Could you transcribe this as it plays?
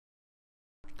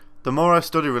The more I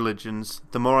study religions,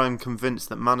 the more I am convinced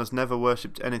that man has never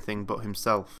worshipped anything but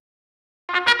himself.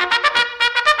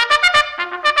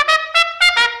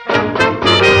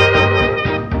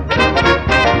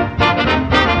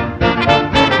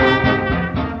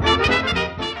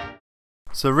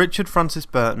 Sir Richard Francis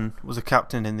Burton was a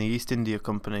captain in the East India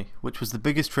Company, which was the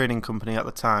biggest trading company at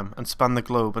the time and spanned the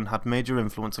globe and had major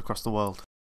influence across the world.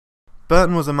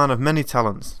 Burton was a man of many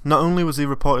talents. Not only was he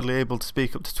reportedly able to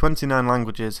speak up to 29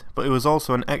 languages, but he was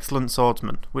also an excellent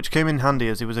swordsman, which came in handy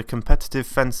as he was a competitive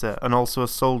fencer and also a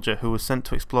soldier who was sent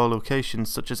to explore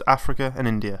locations such as Africa and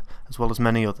India, as well as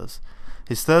many others.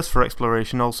 His thirst for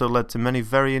exploration also led to many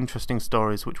very interesting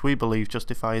stories which we believe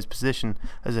justify his position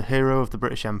as a hero of the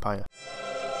British Empire.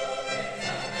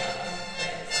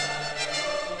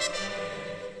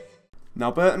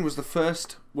 Now, Burton was the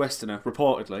first Westerner,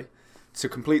 reportedly, to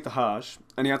complete the Hajj,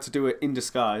 and he had to do it in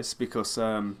disguise because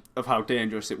of how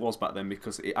dangerous it was back then,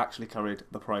 because it actually carried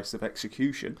the price of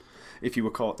execution if you were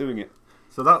caught doing it.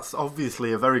 So that's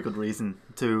obviously a very good reason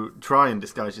to try and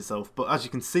disguise yourself, but as you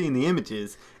can see in the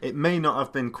images, it may not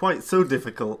have been quite so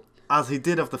difficult, as he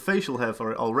did have the facial hair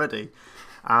for it already,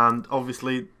 and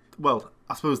obviously, well,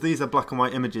 I suppose these are black and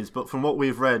white images, but from what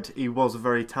we've read, he was a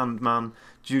very tanned man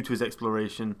due to his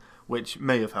exploration, which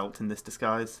may have helped in this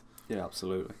disguise. Yeah,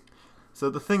 absolutely. So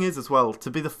the thing is as well,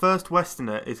 to be the first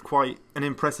Westerner is quite an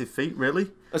impressive feat,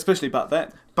 really. Especially back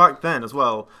then. Back then as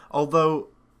well, although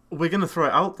we're going to throw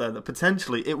it out there that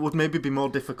potentially it would maybe be more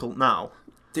difficult now.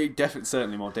 Definitely,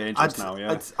 certainly more dangerous now,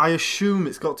 yeah. I assume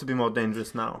it's got to be more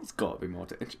dangerous now. It's got to be more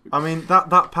dangerous. I mean, that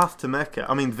path to Mecca,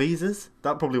 I mean, visas,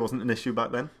 that probably wasn't an issue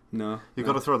back then. No. You've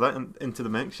got to throw that into the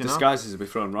mix, you know? Disguises will be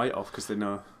thrown right off because they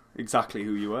know exactly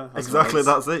who you are. Exactly,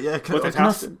 that's it, yeah.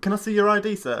 Can I see your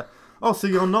ID, sir? Oh, so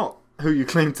you're not who you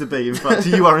claim to be. In fact,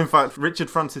 you are in fact Richard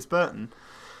Francis Burton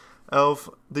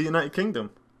of the United Kingdom.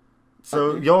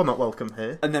 So you're not welcome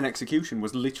here. And then execution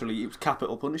was literally, it was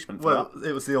capital punishment for well, that.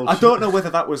 It was the old... I don't know whether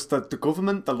that was the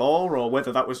government, the law, or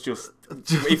whether that was just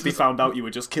if they found out you were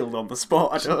just killed on the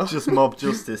spot. I don't know. Just mob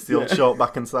justice, the old short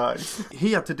back and sides.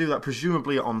 He had to do that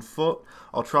presumably on foot,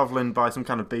 or travelling by some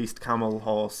kind of beast, camel,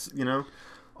 horse, you know,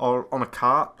 or on a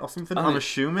cart or something, I'm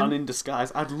assuming. And in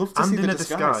disguise. I'd love to see the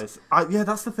disguise. Yeah,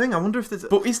 that's the thing. I wonder if there's...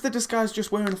 But is the disguise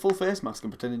just wearing a full face mask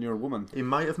and pretending you're a woman? He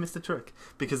might have missed the trick,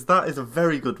 because that is a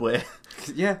very good way.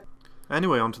 Yeah.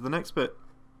 Anyway, on to the next bit.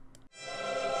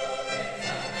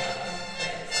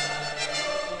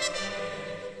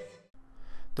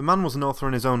 The man was an author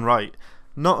in his own right.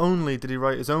 Not only did he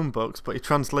write his own books, but he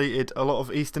translated a lot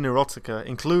of Eastern erotica,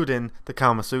 including the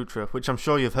Kama Sutra, which I'm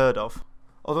sure you've heard of.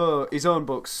 Although his own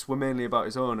books were mainly about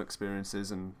his own experiences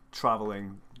and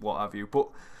travelling, what have you. But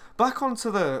back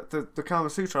onto the Kama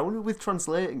Sutra, I wonder with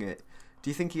translating it, do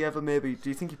you think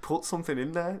he put something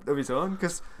in there of his own?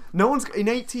 Because no one's the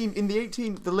late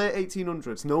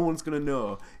 1800s, no one's gonna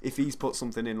know if he's put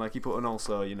something in. Like he put, and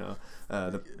also, you know,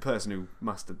 the person who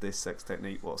mastered this sex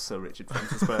technique was Sir Richard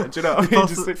Francis Burton. Do you know what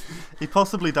I mean? He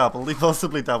possibly dabbled.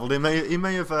 He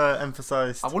may have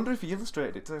emphasised. I wonder if he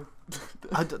illustrated it too.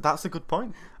 That's a good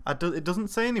point. It doesn't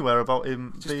say anywhere about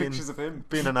him just pictures of him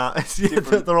being an artist. Yeah,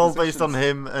 they're all based on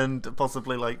him and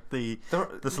possibly like the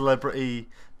celebrity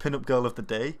pin-up girl of the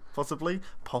day, possibly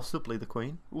the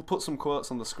Queen. We'll put some quotes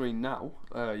on the screen now.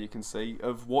 You can see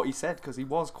of what he said, because he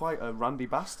was quite a randy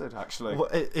bastard, actually. Well,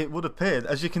 it would appear,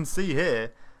 as you can see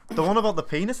here, the one about the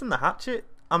penis and the hatchet.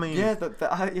 I mean, yeah,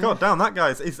 God damn, that guy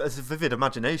is a vivid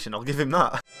imagination. I'll give him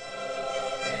that.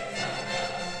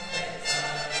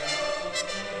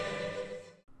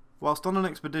 Whilst on an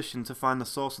expedition to find the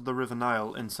source of the River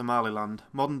Nile in Somaliland,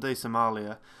 modern-day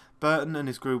Somalia, Burton and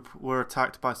his group were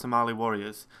attacked by Somali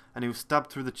warriors, and he was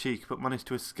stabbed through the cheek but managed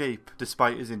to escape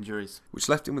despite his injuries. Which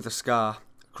left him with a scar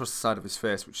across the side of his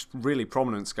face, which is a really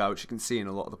prominent scar, which you can see in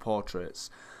a lot of the portraits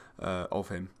of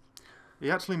him. He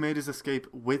actually made his escape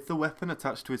with the weapon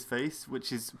attached to his face,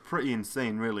 which is pretty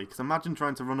insane, really, because imagine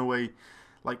trying to run away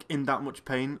like in that much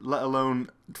pain, let alone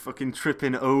fucking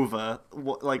tripping over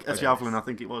a javelin, I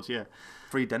think it was, yeah.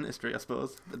 Free dentistry, I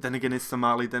suppose. But then again, is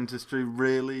Somali dentistry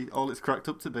really all it's cracked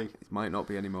up to be? It might not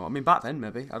be anymore. I mean, back then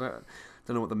maybe. I don't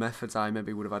know what the methods are. I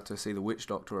maybe would have had to see the witch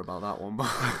doctor about that one.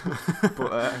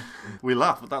 But we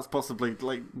laugh, but that's possibly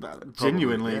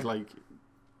genuinely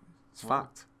it's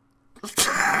fact.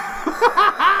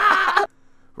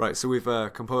 Right, so we've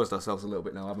composed ourselves a little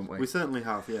bit now, haven't we? We certainly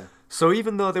have, yeah. So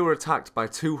even though they were attacked by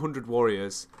 200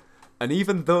 warriors, and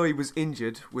even though he was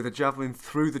injured with a javelin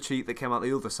through the cheek that came out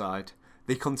the other side,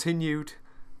 they continued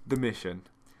the mission.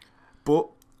 But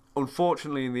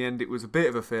Unfortunately, in the end, it was a bit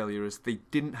of a failure as they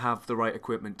didn't have the right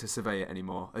equipment to survey it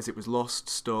anymore, as it was lost,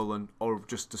 stolen, or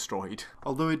just destroyed.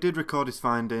 Although he did record his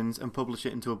findings and publish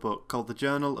it into a book called The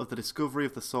Journal of the Discovery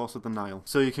of the Source of the Nile.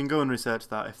 So you can go and research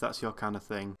that if that's your kind of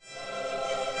thing.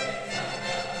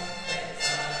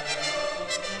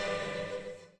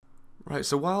 Right,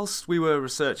 so whilst we were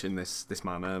researching this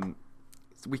man,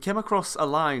 we came across a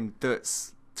line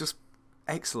that's just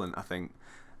excellent, I think.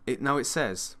 It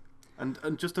says...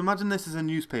 And just imagine this as a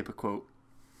newspaper quote.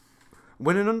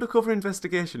 When an undercover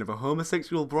investigation of a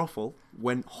homosexual brothel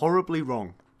went horribly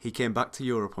wrong, he came back to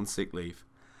Europe on sick leave.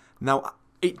 Now,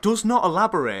 it does not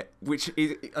elaborate, which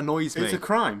annoys me. It's a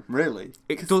crime, really.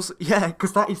 It does, yeah,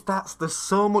 because there's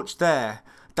so much there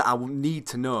that I will need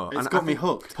to know. It's got me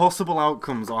hooked. Possible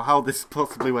outcomes or how this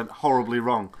possibly went horribly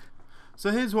wrong. So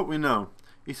here's what we know.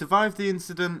 He survived the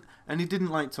incident and he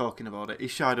didn't like talking about it. He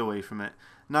shied away from it.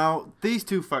 Now, these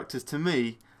two factors to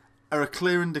me are a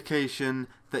clear indication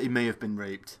that he may have been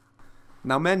raped.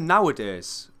 Now, men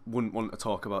nowadays wouldn't want to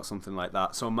talk about something like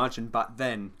that. So imagine back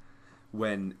then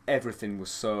when everything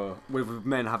was so... with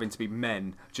men having to be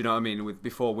men, do you know what I mean?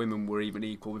 Before women were even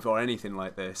equal, before anything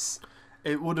like this.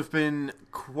 It would have been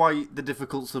quite the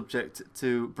difficult subject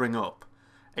to bring up.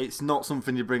 It's not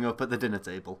something you bring up at the dinner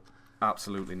table.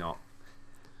 Absolutely not.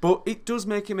 But it does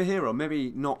make him a hero.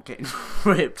 Maybe not getting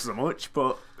raped so much,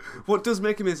 but what does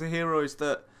make him as a hero is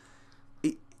that...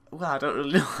 I don't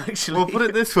really know, actually. Well, put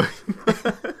it this way.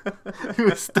 He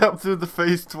was stabbed through the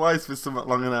face twice with something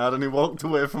long and hard, and he walked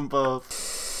away from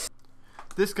both.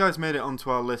 This guy's made it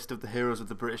onto our list of the heroes of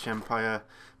the British Empire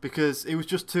because he was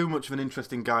just too much of an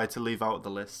interesting guy to leave out of the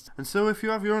list. And so if you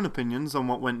have your own opinions on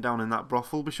what went down in that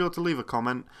brothel, be sure to leave a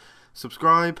comment,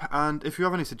 subscribe, and if you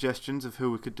have any suggestions of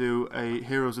who we could do a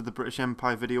Heroes of the British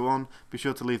Empire video on, be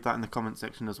sure to leave that in the comment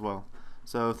section as well.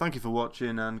 So thank you for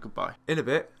watching and goodbye. In a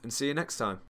bit, and see you next time.